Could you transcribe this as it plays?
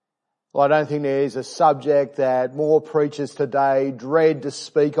Well, I don't think there is a subject that more preachers today dread to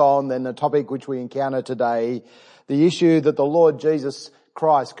speak on than the topic which we encounter today, the issue that the Lord Jesus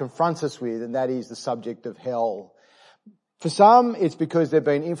Christ confronts us with, and that is the subject of hell. For some, it's because they've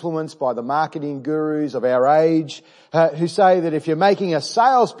been influenced by the marketing gurus of our age, who say that if you're making a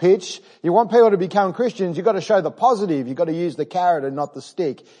sales pitch, you want people to become Christians, you've got to show the positive, you've got to use the carrot and not the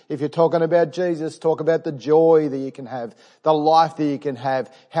stick. If you're talking about Jesus, talk about the joy that you can have, the life that you can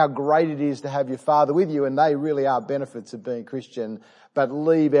have, how great it is to have your Father with you, and they really are benefits of being Christian, but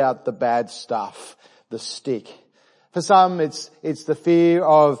leave out the bad stuff, the stick. For some, it's the fear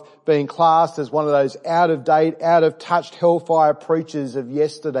of being classed as one of those out-of-date, out-of-touch hellfire preachers of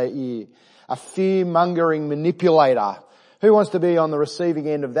yesterday, a fear-mongering manipulator who wants to be on the receiving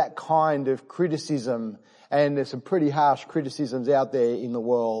end of that kind of criticism. And there's some pretty harsh criticisms out there in the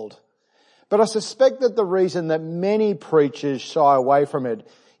world. But I suspect that the reason that many preachers shy away from it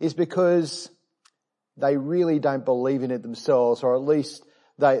is because they really don't believe in it themselves, or at least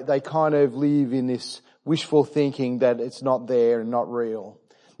they kind of live in this wishful thinking that it's not there and not real.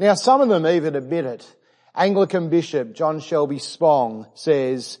 Now, some of them even admit it. Anglican Bishop John Shelby Spong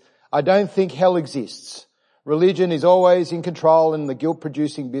says, "I don't think hell exists. Religion is always in control in the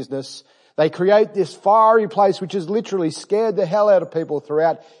guilt-producing business. They create this fiery place which has literally scared the hell out of people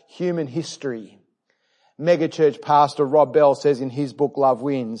throughout human history." Megachurch pastor Rob Bell says in his book Love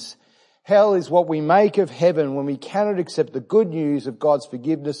Wins, "Hell is what we make of heaven when we cannot accept the good news of God's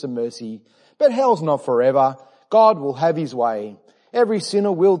forgiveness and mercy. But hell's not forever. God will have his way. Every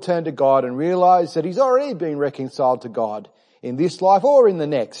sinner will turn to God and realize that he's already been reconciled to God in this life or in the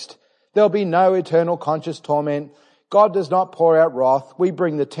next. There'll be no eternal conscious torment. God does not pour out wrath. We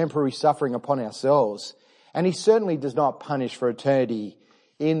bring the temporary suffering upon ourselves. And he certainly does not punish for eternity.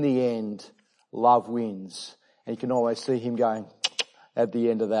 In the end, love wins." And you can always see him going at the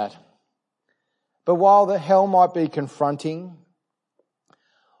end of that. But while the hell might be confronting,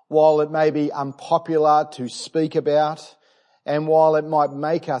 while it may be unpopular to speak about, and while it might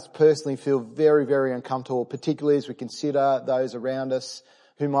make us personally feel very, very uncomfortable, particularly as we consider those around us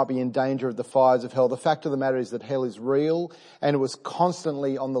who might be in danger of the fires of hell, the fact of the matter is that hell is real, and it was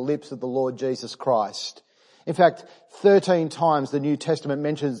constantly on the lips of the Lord Jesus Christ. In fact, 13 times the New Testament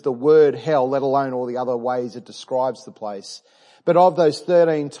mentions the word hell, let alone all the other ways it describes the place. But of those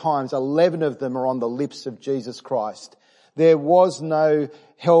 13 times, 11 of them are on the lips of Jesus Christ. There was no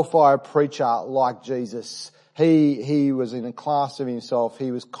hellfire preacher like Jesus. He was in a class of himself.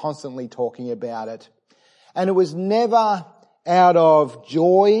 He was constantly talking about it. And it was never out of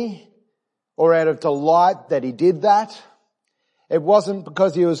joy or out of delight that he did that. It wasn't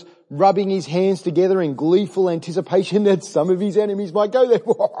because he was rubbing his hands together in gleeful anticipation that some of his enemies might go there.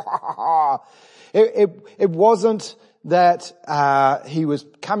 It wasn't that he was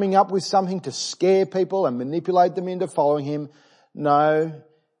coming up with something to scare people and manipulate them into following him. No,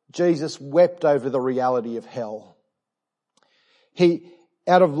 Jesus wept over the reality of hell.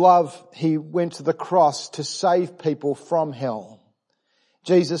 Out of love, he went to the cross to save people from hell.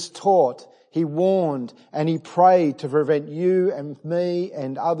 Jesus taught, he warned, and he prayed to prevent you and me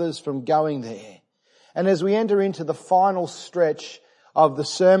and others from going there. And as we enter into the final stretch of the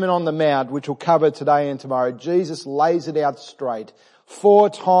Sermon on the Mount, which we'll cover today and tomorrow, Jesus lays it out straight. 4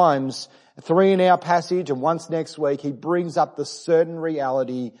 times, 3 in our passage and once next week, he brings up the certain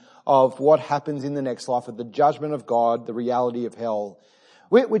reality of what happens in the next life, of the judgment of God, the reality of hell,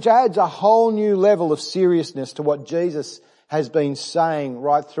 which adds a whole new level of seriousness to what Jesus has been saying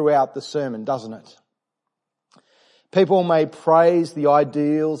right throughout the sermon, doesn't it? People may praise the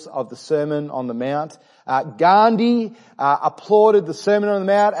ideals of the Sermon on the Mount. Gandhi applauded the Sermon on the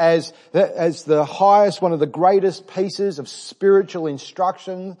Mount as the highest, one of the greatest pieces of spiritual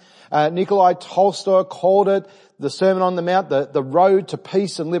instruction. Nikolai Tolstoy called it the Sermon on the Mount, the road to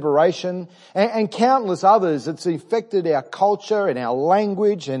peace and liberation, and countless others. It's affected our culture and our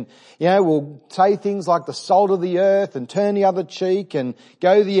language, and we'll say things like the salt of the earth and turn the other cheek and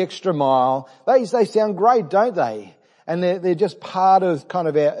go the extra mile. They sound great, don't they? And they're just part of kind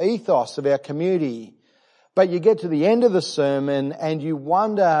of our ethos of our community. But you get to the end of the sermon and you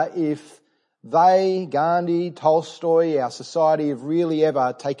wonder if they, Gandhi, Tolstoy, our society, have really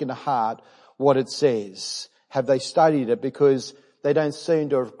ever taken to heart what it says. Have they studied it? Because they don't seem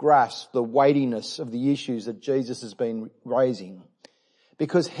to have grasped the weightiness of the issues that Jesus has been raising.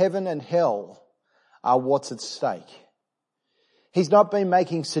 Because heaven and hell are what's at stake. He's not been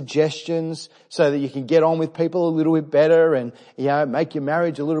making suggestions so that you can get on with people a little bit better and, make your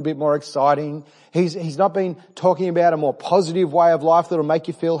marriage a little bit more exciting. He's not been talking about a more positive way of life that'll make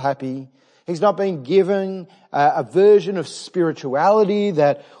you feel happy. He's not been given a version of spirituality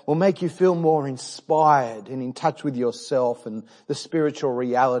that will make you feel more inspired and in touch with yourself and the spiritual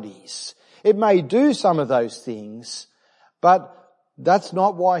realities. It may do some of those things, but that's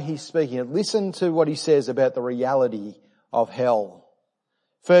not why he's speaking. Listen to what he says about the reality of hell.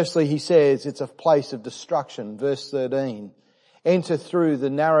 Firstly, he says it's a place of destruction. Verse 13, enter through the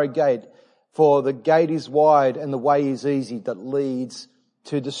narrow gate, for the gate is wide and the way is easy that leads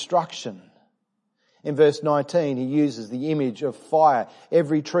to destruction. In verse 19, he uses the image of fire.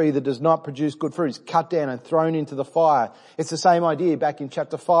 Every tree that does not produce good fruit is cut down and thrown into the fire. It's the same idea back in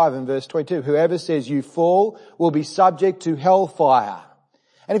chapter 5 and verse 22. Whoever says you fall will be subject to hellfire.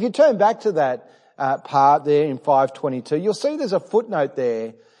 And if you turn back to that part there in 5:22, you'll see there's a footnote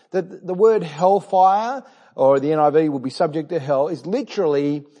there that the word hellfire, or the NIV will be subject to hell, is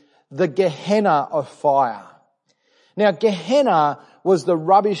literally the Gehenna of fire. Now, Gehenna was the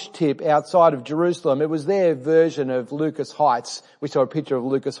rubbish tip outside of Jerusalem. It was their version of Lucas Heights. We saw a picture of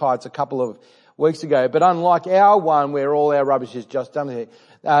Lucas Heights a couple of weeks ago. But unlike our one where all our rubbish is just done here,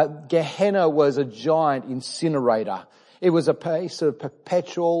 Gehenna was a giant incinerator. It was a place of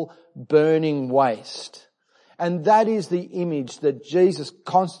perpetual burning waste. And that is the image that Jesus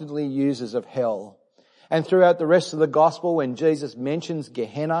constantly uses of hell. And throughout the rest of the gospel, when Jesus mentions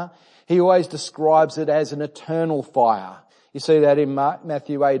Gehenna, he always describes it as an eternal fire. You see that in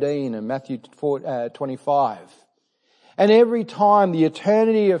Matthew 18 and Matthew 25. And every time the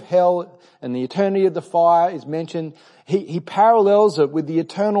eternity of hell and the eternity of the fire is mentioned, he parallels it with the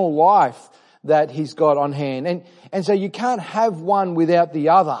eternal life that he's got on hand. And so you can't have one without the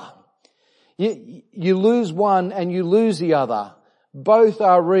other. You lose one and you lose the other. Both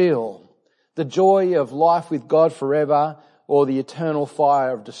are real. The joy of life with God forever, or the eternal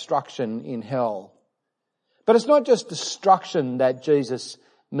fire of destruction in hell. But it's not just destruction that Jesus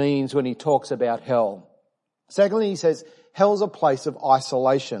means when he talks about hell. Secondly, he says hell's a place of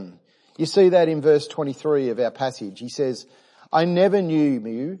isolation. You see that in verse 23 of our passage. He says, I never knew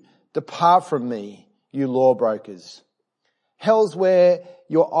you. Depart from me, you lawbreakers. Hell's where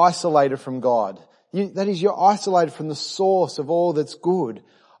you're isolated from God. That is, you're isolated from the source of all that's good.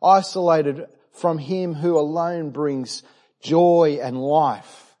 Isolated from him who alone brings joy and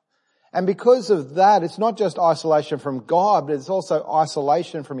life. And because of that, it's not just isolation from God, but it's also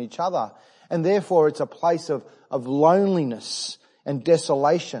isolation from each other. And therefore it's a place of loneliness and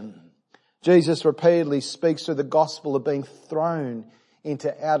desolation. Jesus repeatedly speaks through the gospel of being thrown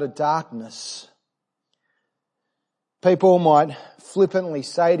into outer darkness. People might flippantly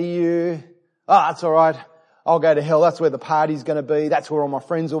say to you, that's all right, I'll go to hell, that's where the party's going to be, that's where all my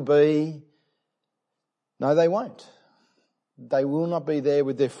friends will be. No, they won't. They will not be there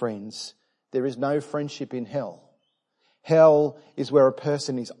with their friends. There is no friendship in hell. Hell is where a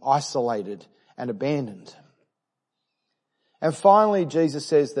person is isolated and abandoned. And finally, Jesus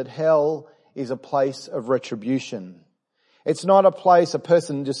says that hell is a place of retribution. It's not a place a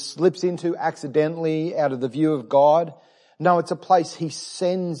person just slips into accidentally out of the view of God. No, it's a place he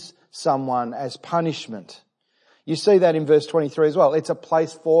sends someone as punishment. You see that in verse 23 as well. It's a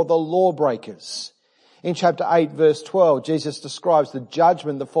place for the lawbreakers. In chapter 8 verse 12, Jesus describes the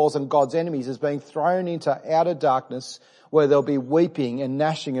judgment that falls on God's enemies as being thrown into outer darkness where there'll be weeping and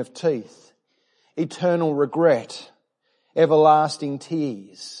gnashing of teeth, eternal regret, everlasting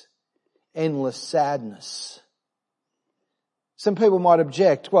tears, endless sadness. Some people might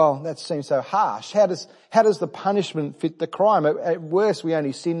object, well, that seems so harsh. How does the punishment fit the crime? At worst, we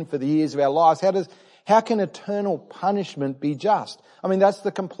only sin for the years of our lives. How can eternal punishment be just? I mean, that's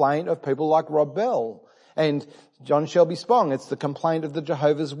the complaint of people like Rob Bell and John Shelby Spong. It's the complaint of the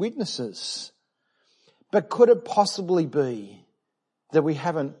Jehovah's Witnesses. But could it possibly be that we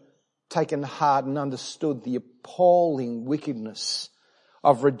haven't taken heart and understood the appalling wickedness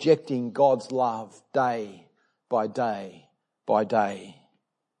of rejecting God's love day by day by day,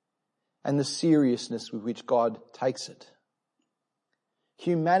 and the seriousness with which God takes it?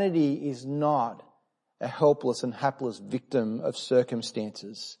 Humanity is not a helpless and hapless victim of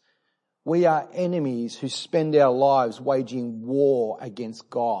circumstances. We are enemies who spend our lives waging war against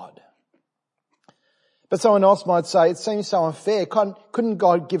God. But someone else might say, it seems so unfair. Couldn't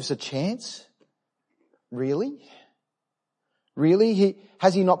God give us a chance? Really? Really?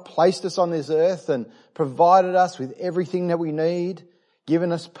 Has he not placed us on this earth and provided us with everything that we need?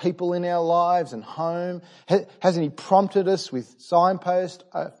 Given us people in our lives and home? Hasn't he prompted us with signpost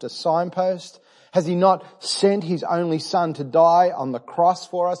after signpost? Has he not sent his only son to die on the cross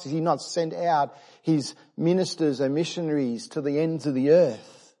for us? Has he not sent out his ministers and missionaries to the ends of the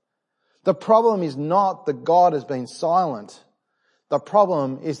earth? The problem is not that God has been silent. The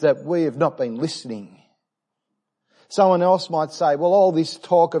problem is that we have not been listening. Someone else might say, well, all this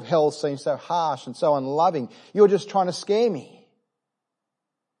talk of hell seems so harsh and so unloving. You're just trying to scare me.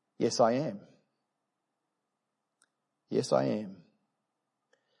 Yes, I am. Yes, I am.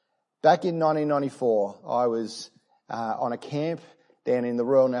 Back in 1994, I was on a camp down in the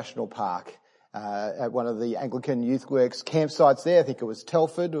Royal National Park at one of the Anglican Youth Works campsites there. I think it was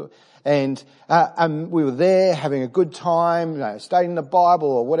Telford. And we were there having a good time, studying the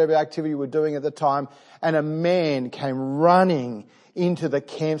Bible or whatever activity we were doing at the time. And a man came running into the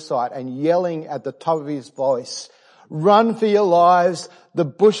campsite and yelling at the top of his voice, "Run for your lives. The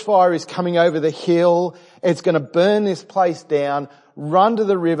bushfire is coming over the hill. It's going to burn this place down. Run to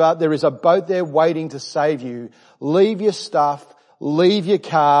the river. There is a boat there waiting to save you. Leave your stuff. Leave your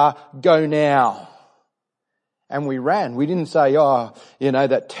car. Go now." And we ran. We didn't say,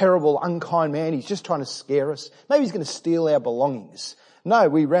 that terrible, unkind man, he's just trying to scare us. Maybe he's going to steal our belongings. No,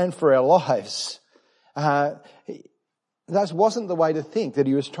 we ran for our lives. That wasn't the way to think, that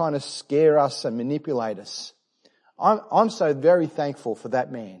he was trying to scare us and manipulate us. I'm so very thankful for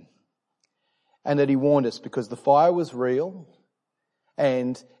that man and that he warned us, because the fire was real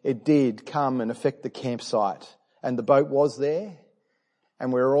and it did come and affect the campsite, and the boat was there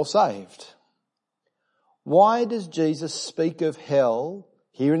and we were all saved. Why does Jesus speak of hell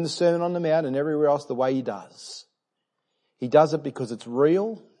here in the Sermon on the Mount and everywhere else the way he does? He does it because it's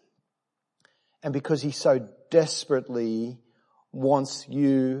real and because he so desperately wants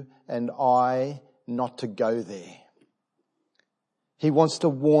you and I not to go there. He wants to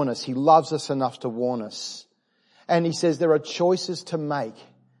warn us. He loves us enough to warn us. And he says there are choices to make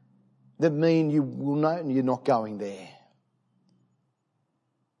that mean you will know you're not going there.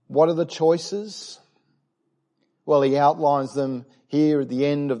 What are the choices? Well, he outlines them here at the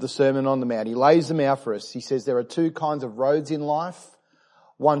end of the Sermon on the Mount. He lays them out for us. He says there are two kinds of roads in life,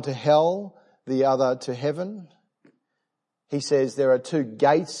 one to hell, the other to heaven. He says there are two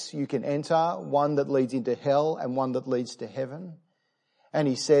gates you can enter, one that leads into hell and one that leads to heaven. And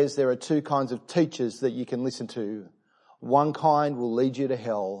he says there are two kinds of teachers that you can listen to. One kind will lead you to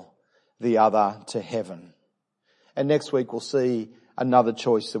hell, the other to heaven. And next week we'll see another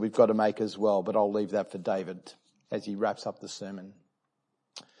choice that we've got to make as well, but I'll leave that for David as he wraps up the sermon.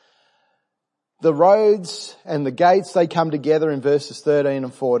 The roads and the gates, they come together in verses 13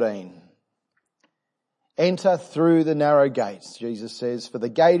 and 14. Enter through the narrow gates, Jesus says, for the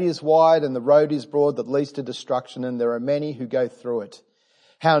gate is wide and the road is broad that leads to destruction, and there are many who go through it.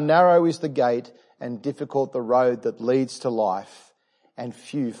 How narrow is the gate and difficult the road that leads to life, and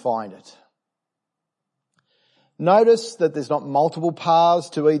few find it. Notice that there's not multiple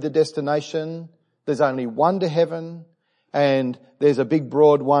paths to either destination. There's only one to heaven, and there's a big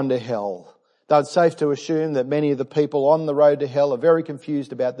broad one to hell. Though it's safe to assume that many of the people on the road to hell are very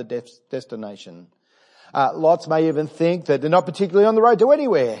confused about the destination. Lots may even think that they're not particularly on the road to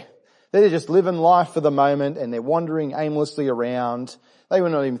anywhere. They're just living life for the moment and they're wandering aimlessly around. They were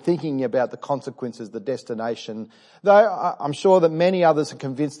not even thinking about the consequences, the destination. Though I'm sure that many others are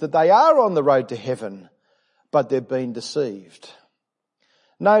convinced that they are on the road to heaven, but they've been deceived.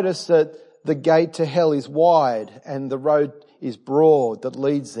 Notice that the gate to hell is wide and the road is broad that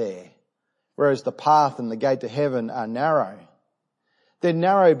leads there, whereas the path and the gate to heaven are narrow. They're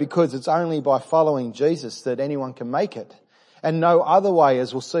narrow because it's only by following Jesus that anyone can make it. And no other way,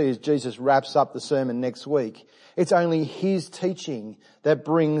 as we'll see as Jesus wraps up the sermon next week. It's only his teaching that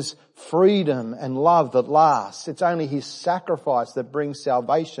brings freedom and love that lasts. It's only his sacrifice that brings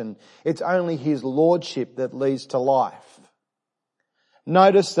salvation. It's only his lordship that leads to life.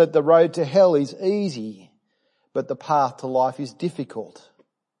 Notice that the road to hell is easy, but the path to life is difficult.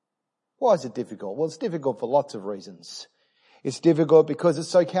 Why is it difficult? Well, it's difficult for lots of reasons. It's difficult because it's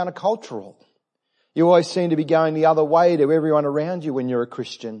so countercultural. You always seem to be going the other way to everyone around you when you're a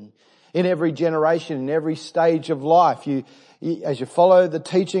Christian. In every generation, in every stage of life, as you follow the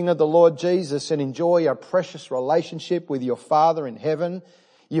teaching of the Lord Jesus and enjoy a precious relationship with your Father in heaven,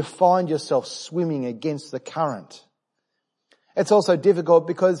 you find yourself swimming against the current. It's also difficult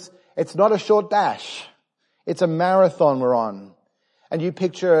because it's not a short dash. It's a marathon we're on. And you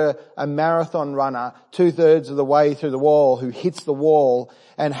picture a marathon runner 2/3 of the way through the wall who hits the wall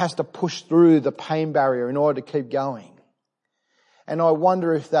and has to push through the pain barrier in order to keep going. And I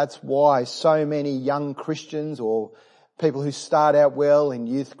wonder if that's why so many young Christians or people who start out well in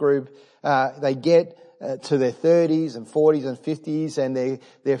youth group, they get to their 30s and 40s and 50s and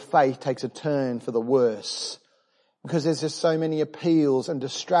their faith takes a turn for the worse. because there's just so many appeals and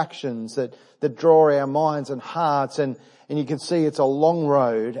distractions that draw our minds and hearts, and you can see it's a long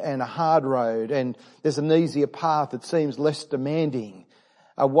road and a hard road, and there's an easier path that seems less demanding,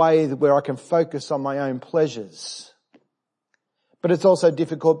 a way where I can focus on my own pleasures. But it's also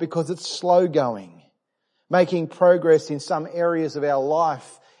difficult because it's slow going. Making progress in some areas of our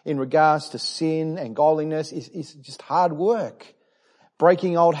life in regards to sin and godliness is just hard work.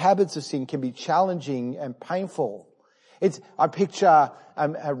 Breaking old habits of sin can be challenging and painful. I picture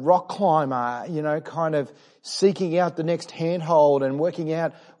a rock climber, kind of seeking out the next handhold and working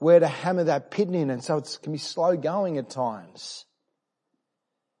out where to hammer that pin in, and so it can be slow going at times.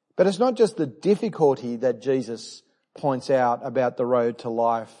 But it's not just the difficulty that Jesus points out about the road to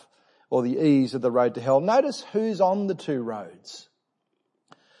life or the ease of the road to hell. Notice who's on the two roads.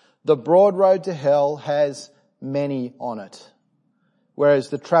 The broad road to hell has many on it, whereas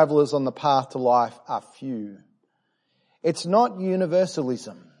the travellers on the path to life are few. It's not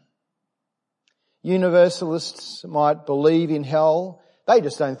universalism. Universalists might believe in hell. They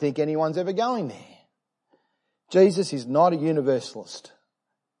just don't think anyone's ever going there. Jesus is not a universalist.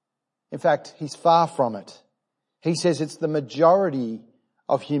 In fact, he's far from it. He says it's the majority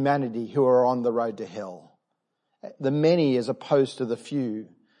of humanity who are on the road to hell. The many as opposed to the few.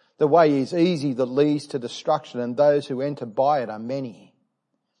 The way is easy that leads to destruction, and those who enter by it are many.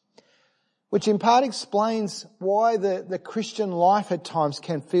 Which in part explains why the Christian life at times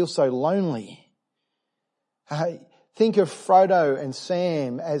can feel so lonely. Think of Frodo and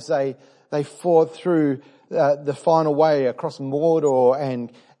Sam as they fought through the final way across Mordor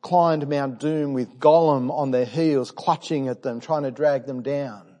and climbed Mount Doom with Gollum on their heels, clutching at them, trying to drag them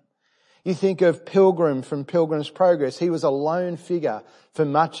down. You think of Pilgrim from Pilgrim's Progress. He was a lone figure for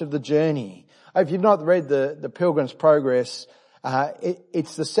much of the journey. If you've not read the Pilgrim's Progress,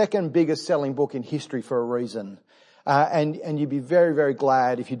 it's the second biggest selling book in history for a reason. And you'd be very, very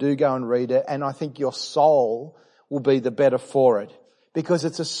glad if you do go and read it. And I think your soul will be the better for it, because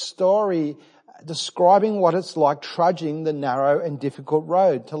it's a story describing what it's like trudging the narrow and difficult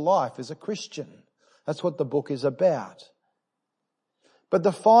road to life as a Christian. That's what the book is about. But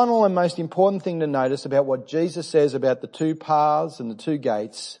the final and most important thing to notice about what Jesus says about the two paths and the two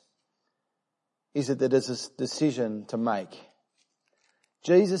gates is that there's a decision to make.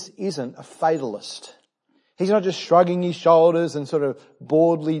 Jesus isn't a fatalist. He's not just shrugging his shoulders and sort of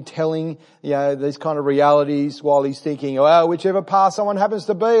boredly telling, these kind of realities while he's thinking, well, whichever path someone happens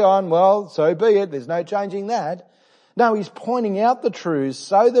to be on, well, so be it. There's no changing that. No, he's pointing out the truths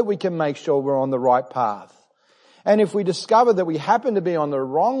so that we can make sure we're on the right path. And if we discover that we happen to be on the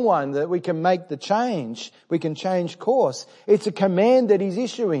wrong one, that we can make the change, we can change course. It's a command that he's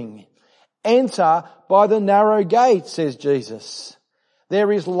issuing. Enter by the narrow gate, says Jesus.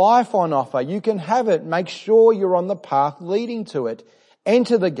 There is life on offer. You can have it. Make sure you're on the path leading to it.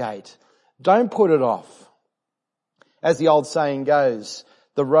 Enter the gate. Don't put it off. As the old saying goes,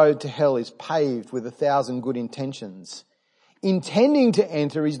 the road to hell is paved with 1,000 good intentions. Intending to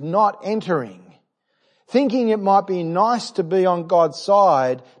enter is not entering. Thinking it might be nice to be on God's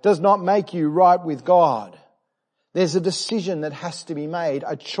side does not make you right with God. There's a decision that has to be made,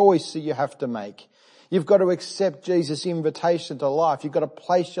 a choice that you have to make. You've got to accept Jesus' invitation to life. You've got to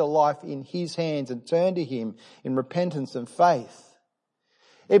place your life in his hands and turn to him in repentance and faith.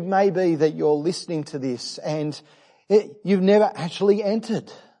 It may be that you're listening to this and you've never actually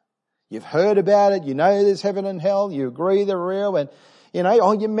entered. You've heard about it. You know there's heaven and hell. You agree they're real. And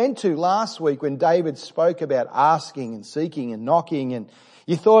you meant to last week when David spoke about asking and seeking and knocking, and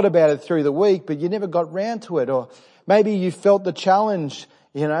you thought about it through the week, but you never got round to it. Or maybe you felt the challenge,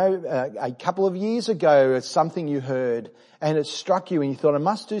 a couple of years ago, it's something you heard and it struck you and you thought, I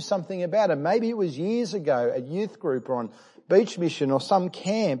must do something about it. Maybe it was years ago at youth group or on beach mission or some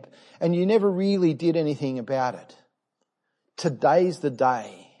camp, and you never really did anything about it. Today's the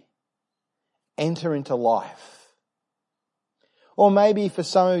day. Enter into life. Or maybe for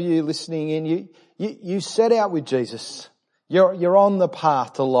some of you listening in, you set out with Jesus. You're on the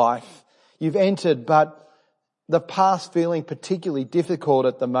path to life. You've entered, but the path's feeling particularly difficult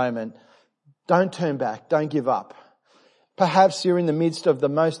at the moment. Don't turn back. Don't give up. Perhaps you're in the midst of the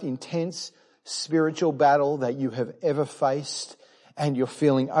most intense spiritual battle that you have ever faced, and you're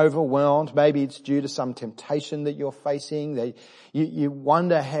feeling overwhelmed. Maybe it's due to some temptation that you're facing, that you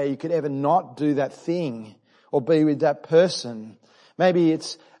wonder how you could ever not do that thing or be with that person. Maybe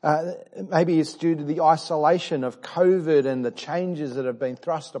it's due to the isolation of COVID and the changes that have been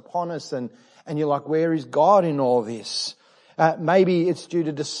thrust upon us, and you're like, where is God in all this? Maybe it's due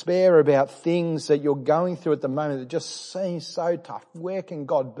to despair about things that you're going through at the moment that just seem so tough. Where can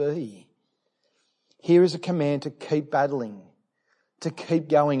God be? Here is a command to keep battling, to keep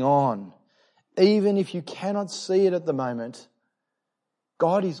going on. Even if you cannot see it at the moment,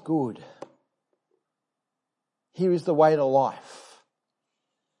 God is good. Here is the way to life.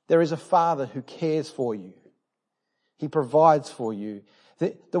 There is a Father who cares for you. He provides for you.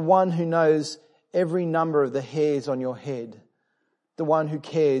 The one who knows every number of the hairs on your head. The one who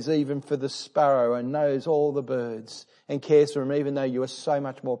cares even for the sparrow and knows all the birds and cares for them even though you are so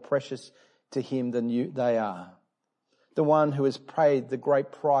much more precious to him than they are. The one who has paid the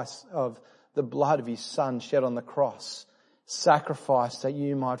great price of the blood of his Son shed on the cross, sacrificed that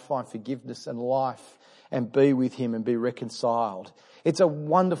you might find forgiveness and life and be with him and be reconciled. It's a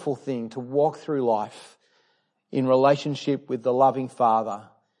wonderful thing to walk through life in relationship with the loving Father.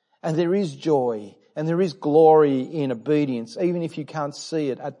 And there is joy and there is glory in obedience, even if you can't see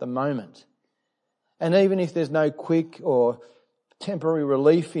it at the moment. And even if there's no quick or temporary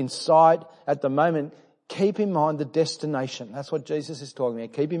relief in sight at the moment, keep in mind the destination. That's what Jesus is talking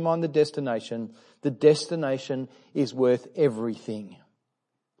about. Keep in mind the destination. The destination is worth everything.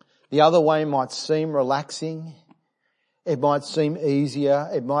 The other way might seem relaxing. It might seem easier.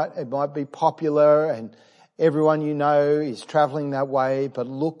 It might be popular and everyone you know is travelling that way, but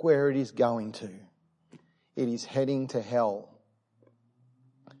look where it is going to. It is heading to hell.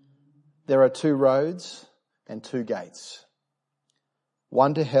 There are 2 roads and 2 gates.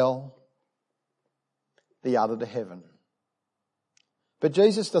 One to hell, the other to heaven. But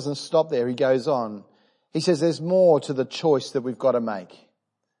Jesus doesn't stop there. He goes on. He says there's more to the choice that we've got to make.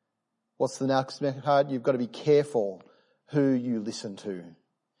 What's the next part? You've got to be careful who you listen to.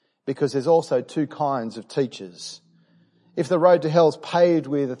 Because there's also 2 kinds of teachers. If the road to hell is paved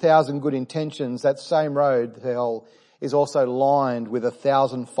with 1,000 good intentions, that same road to hell is also lined with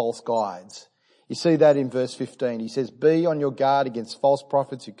 1,000 false guides. You see that in verse 15. He says, be on your guard against false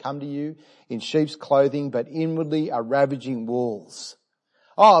prophets who come to you in sheep's clothing, but inwardly are ravaging wolves.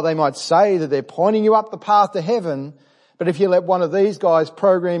 Oh, they might say that they're pointing you up the path to heaven, but if you let one of these guys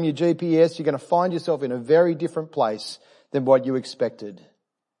program your GPS, you're going to find yourself in a very different place than what you expected.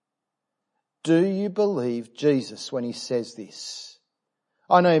 Do you believe Jesus when he says this?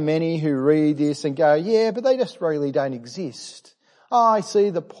 I know many who read this and go, yeah, but they just really don't exist. Oh, I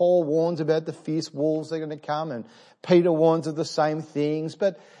see that Paul warns about the fierce wolves that are going to come and Peter warns of the same things,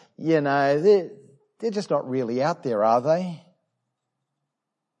 but, you know, they're just not really out there, are they?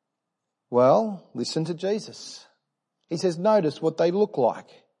 Well, listen to Jesus. He says, notice what they look like.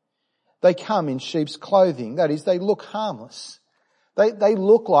 They come in sheep's clothing. That is, they look harmless. They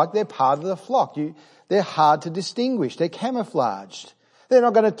look like they're part of the flock. They're hard to distinguish. They're camouflaged. They're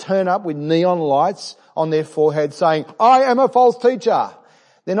not going to turn up with neon lights on their forehead saying, I am a false teacher.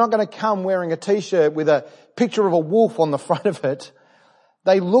 They're not going to come wearing a t-shirt with a picture of a wolf on the front of it.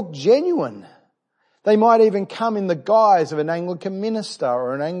 They look genuine. They might even come in the guise of an Anglican minister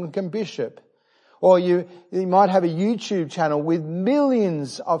or an Anglican bishop. Or you might have a YouTube channel with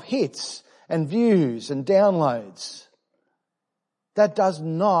millions of hits and views and downloads. That does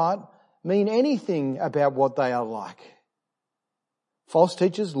not mean anything about what they are like. False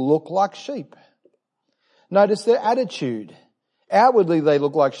teachers look like sheep. Notice their attitude. Outwardly they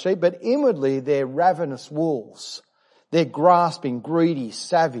look like sheep, but inwardly they're ravenous wolves. They're grasping, greedy,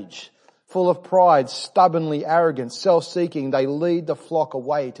 savage, full of pride, stubbornly arrogant, self-seeking. They lead the flock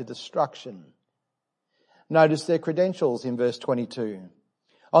away to destruction. Notice their credentials in verse 22.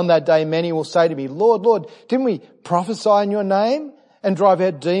 On that day many will say to me, Lord, Lord, didn't we prophesy in your name and drive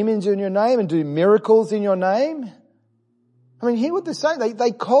out demons in your name and do miracles in your name? I mean, hear what they're saying.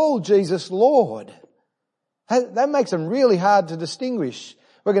 They call Jesus Lord. That makes them really hard to distinguish.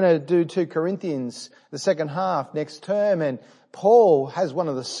 We're going to do 2 Corinthians, the second half, next term, and Paul has one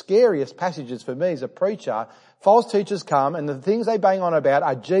of the scariest passages for me as a preacher. False teachers come and the things they bang on about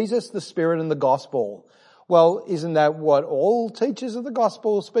are Jesus, the Spirit and the gospel. Well, isn't that what all teachers of the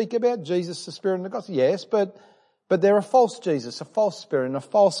gospel speak about? Jesus, the Spirit and the gospel? Yes, but they're a false Jesus, a false Spirit and a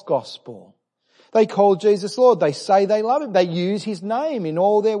false gospel. They call Jesus Lord. They say they love him. They use his name in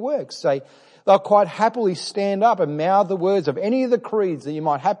all their works. They'll quite happily stand up and mouth the words of any of the creeds that you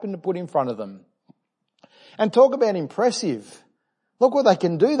might happen to put in front of them. And talk about impressive. Look what they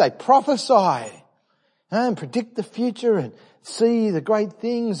can do. They prophesy and predict the future and see the great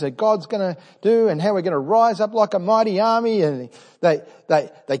things that God's going to do and how we're going to rise up like a mighty army, and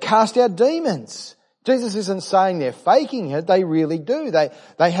they cast out demons. Jesus isn't saying they're faking it. They really do. They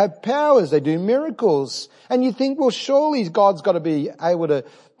have powers. They do miracles. And you think, well, surely God's got to be able to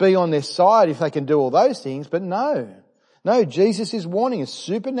be on their side if they can do all those things. But no, Jesus is warning us.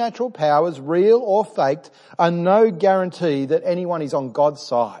 Supernatural powers, real or faked, are no guarantee that anyone is on God's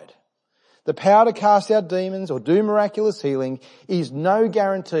side. the power to cast out demons or do miraculous healing is no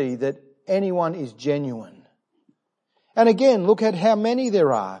guarantee that anyone is genuine. And again, look at how many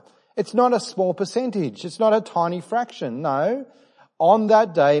there are. It's not a small percentage. It's not a tiny fraction. No. On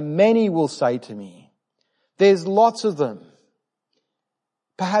that day, many will say to me, there's lots of them.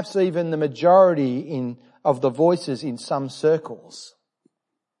 Perhaps even the majority of the voices in some circles.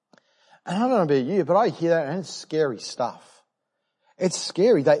 And I don't know about you, but I hear that and it's scary stuff. It's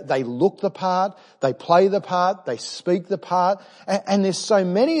scary. They look the part, they play the part, they speak the part, and there's so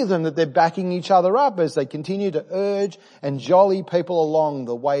many of them that they're backing each other up as they continue to urge and jolly people along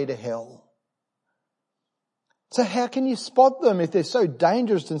the way to hell. So how can you spot them if they're so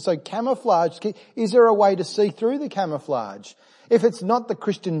dangerous and so camouflaged? Is there a way to see through the camouflage? If it's not the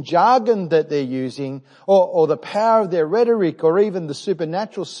Christian jargon that they're using or the power of their rhetoric or even the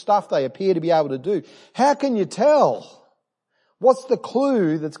supernatural stuff they appear to be able to do, how can you tell? What's the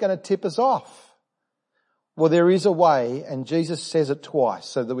clue that's going to tip us off? Well, there is a way, and Jesus says it twice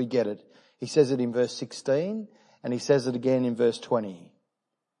so that we get it. He says it in verse 16 and he says it again in verse 20.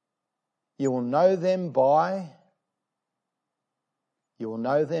 You will know them by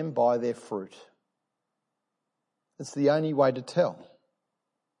their fruit. It's the only way to tell.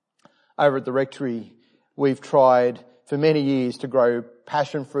 Over at the rectory, we've tried for many years to grow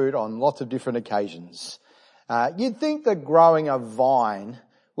passion fruit on lots of different occasions. You'd think that growing a vine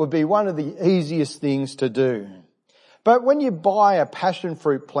would be one of the easiest things to do. But when you buy a passion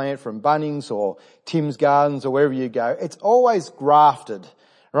fruit plant from Bunnings or Tim's Gardens or wherever you go, it's always grafted,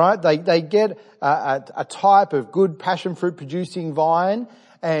 right? They get a type of good passion fruit producing vine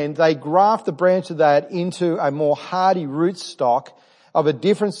and they graft the branch of that into a more hardy rootstock of a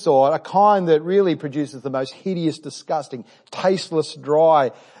different sort, a kind that really produces the most hideous, disgusting, tasteless,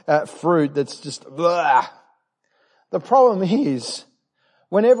 dry fruit that's just blah. The problem is,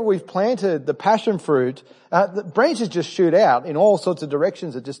 whenever we've planted the passion fruit, the branches just shoot out in all sorts of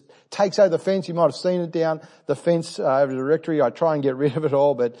directions. It just takes over the fence. You might have seen it down the fence over the rectory. I try and get rid of it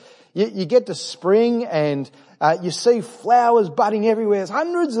all, but you get to spring and you see flowers budding everywhere. There's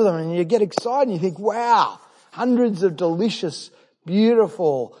hundreds of them and you get excited and you think, wow, hundreds of delicious,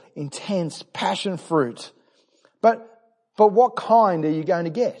 beautiful, intense passion fruit. But what kind are you going to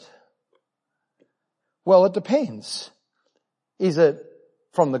get? Well, it depends. Is it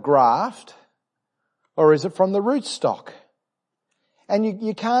from the graft or is it from the rootstock? And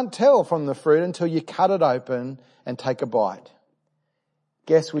you can't tell from the fruit until you cut it open and take a bite.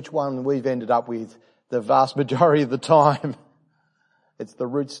 Guess which one we've ended up with the vast majority of the time? It's the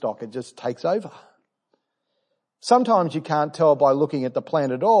rootstock. It just takes over. Sometimes you can't tell by looking at the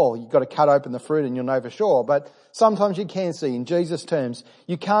plant at all. You've got to cut open the fruit and you'll know for sure. But sometimes you can see, in Jesus' terms,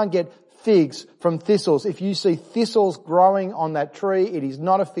 you can't get figs from thistles. If you see thistles growing on that tree, it is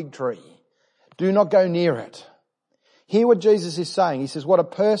not a fig tree. Do not go near it. Hear what Jesus is saying. He says, what a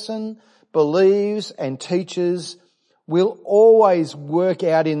person believes and teaches will always work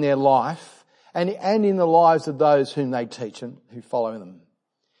out in their life and in the lives of those whom they teach and who follow them.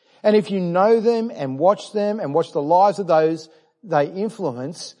 And if you know them and watch the lives of those they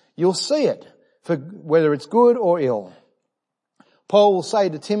influence, you'll see it, for whether it's good or ill. Paul will say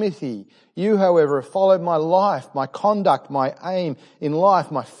to Timothy, you, however, have followed my life, my conduct, my aim in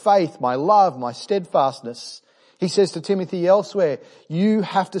life, my faith, my love, my steadfastness. He says to Timothy elsewhere, you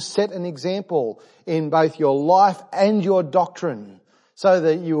have to set an example in both your life and your doctrine so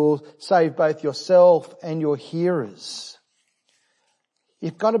that you will save both yourself and your hearers.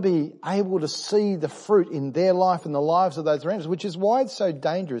 You've got to be able to see the fruit in their life and the lives of those around us, which is why it's so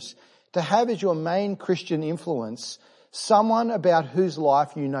dangerous to have as your main Christian influence someone about whose life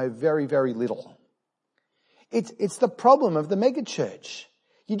you know very, very little. It's the problem of the megachurch.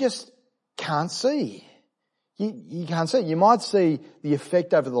 You just can't see. You can't see it. You might see the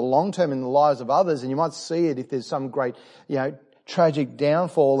effect over the long term in the lives of others, and you might see it if there's some great, tragic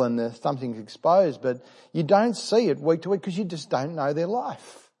downfall and something's exposed, but you don't see it week to week because you just don't know their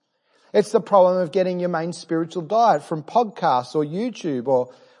life. It's the problem of getting your main spiritual diet from podcasts or YouTube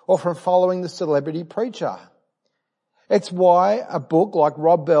or from following the celebrity preacher. It's why a book like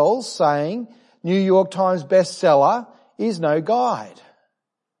Rob Bell's saying New York Times bestseller is no guide.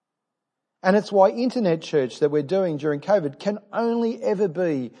 And it's why internet church that we're doing during COVID can only ever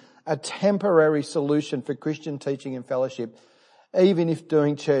be a temporary solution for Christian teaching and fellowship, even if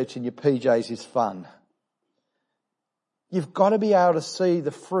doing church in your PJs is fun. You've got to be able to see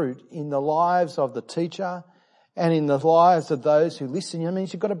the fruit in the lives of the teacher and in the lives of those who listen. It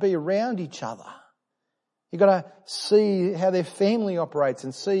means you've got to be around each other. You've got to see how their family operates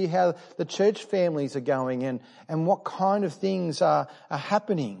and see how the church families are going and what kind of things are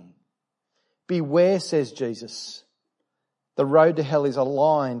happening. Beware, says Jesus. The road to hell is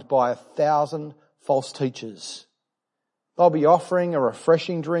aligned by 1,000 false teachers. They'll be offering a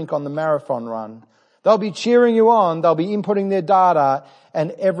refreshing drink on the marathon run. They'll be cheering you on. They'll be inputting their data.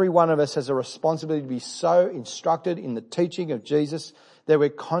 And every one of us has a responsibility to be so instructed in the teaching of Jesus that we're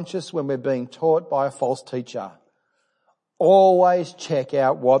conscious when we're being taught by a false teacher. Always check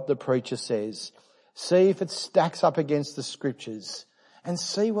out what the preacher says. See if it stacks up against the scriptures and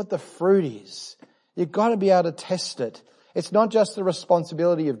see what the fruit is. You've got to be able to test it. It's not just the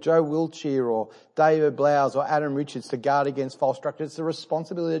responsibility of Joe Wiltshire or David Blouse or Adam Richards to guard against false doctrine. It's the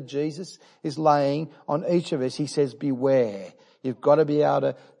responsibility that Jesus is laying on each of us. He says, beware. You've got to be able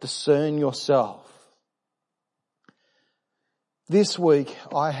to discern yourself. This week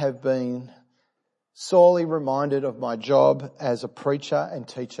I have been sorely reminded of my job as a preacher and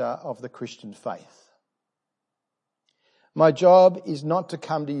teacher of the Christian faith. My job is not to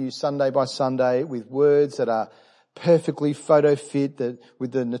come to you Sunday by Sunday with words that are perfectly photo fit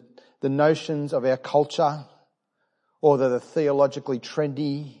with the notions of our culture or that are theologically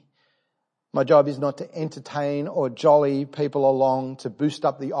trendy. My job is not to entertain or jolly people along to boost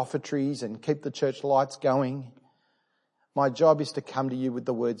up the offertories and keep the church lights going. My job is to come to you with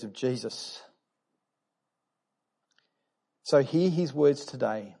the words of Jesus. So hear his words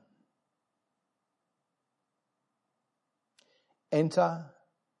today. Enter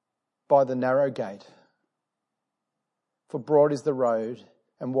by the narrow gate, for broad is the road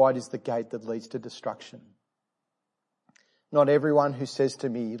and wide is the gate that leads to destruction. Not everyone who says to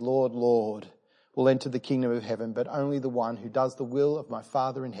me, Lord, Lord, will enter the kingdom of heaven, but only the one who does the will of my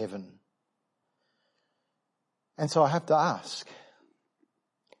Father in heaven. And so I have to ask,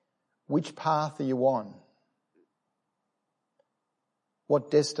 which path are you on? What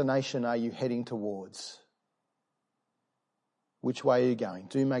destination are you heading towards? Which way are you going?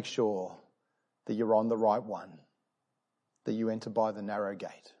 Do make sure that you're on the right one, that you enter by the narrow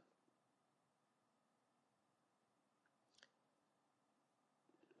gate.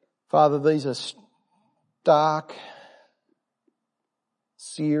 Father, these are stark,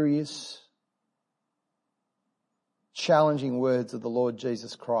 serious, challenging words of the Lord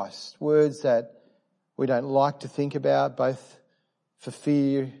Jesus Christ. Words that we don't like to think about, both for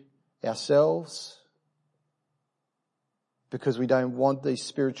fear ourselves, because we don't want these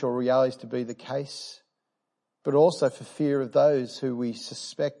spiritual realities to be the case, but also for fear of those who we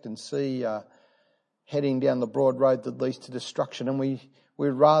suspect and see heading down the broad road that leads to destruction. And we'd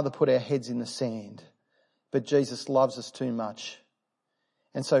rather put our heads in the sand. But Jesus loves us too much.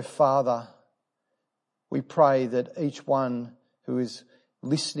 And so, Father, we pray that each one who is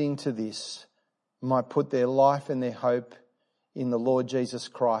listening to this might put their life and their hope in the Lord Jesus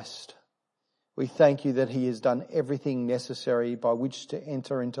Christ. We thank you that he has done everything necessary by which to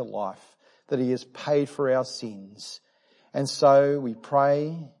enter into life, that he has paid for our sins. And so we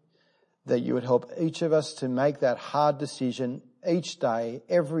pray that you would help each of us to make that hard decision each day,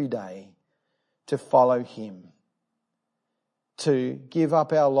 every day, to follow him, to give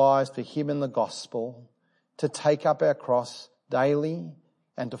up our lives for him and the gospel, to take up our cross daily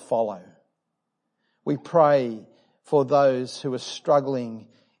and to follow. We pray for those who are struggling,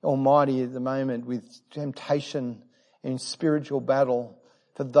 Almighty, at the moment with temptation and spiritual battle,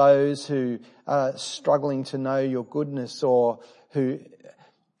 for those who are struggling to know your goodness, or who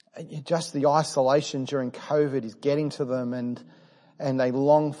just the isolation during COVID is getting to them, and they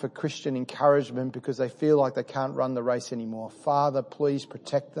long for Christian encouragement because they feel like they can't run the race anymore. Father, please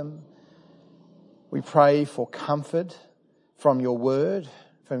protect them. We pray for comfort from your word,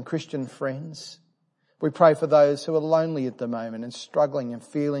 from Christian friends. We pray for those who are lonely at the moment and struggling and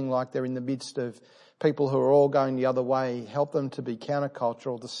feeling like they're in the midst of people who are all going the other way. Help them to be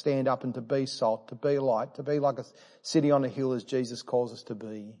countercultural, to stand up and to be salt, to be light, to be like a city on a hill as Jesus calls us to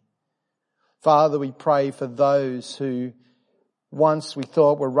be. Father, we pray for those who once we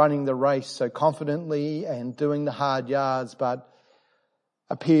thought were running the race so confidently and doing the hard yards, but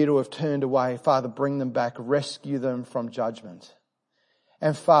appear to have turned away. Father, bring them back, rescue them from judgment.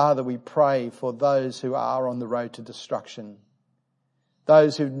 And Father, we pray for those who are on the road to destruction,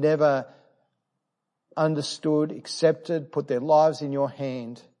 those who've never understood, accepted, put their lives in your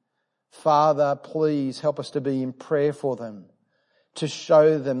hand. Father, please help us to be in prayer for them, to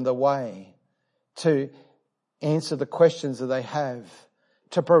show them the way, to answer the questions that they have,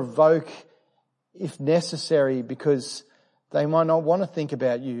 to provoke if necessary, because they might not want to think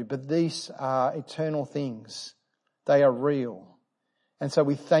about you, but these are eternal things. They are real. And so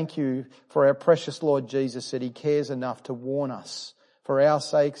we thank you for our precious Lord Jesus, that he cares enough to warn us for our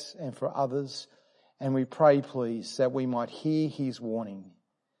sakes and for others. And we pray, please, that we might hear his warning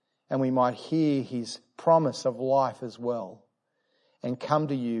and we might hear his promise of life as well and come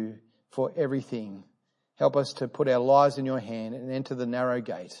to you for everything. Help us to put our lives in your hand and enter the narrow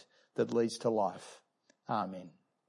gate that leads to life. Amen.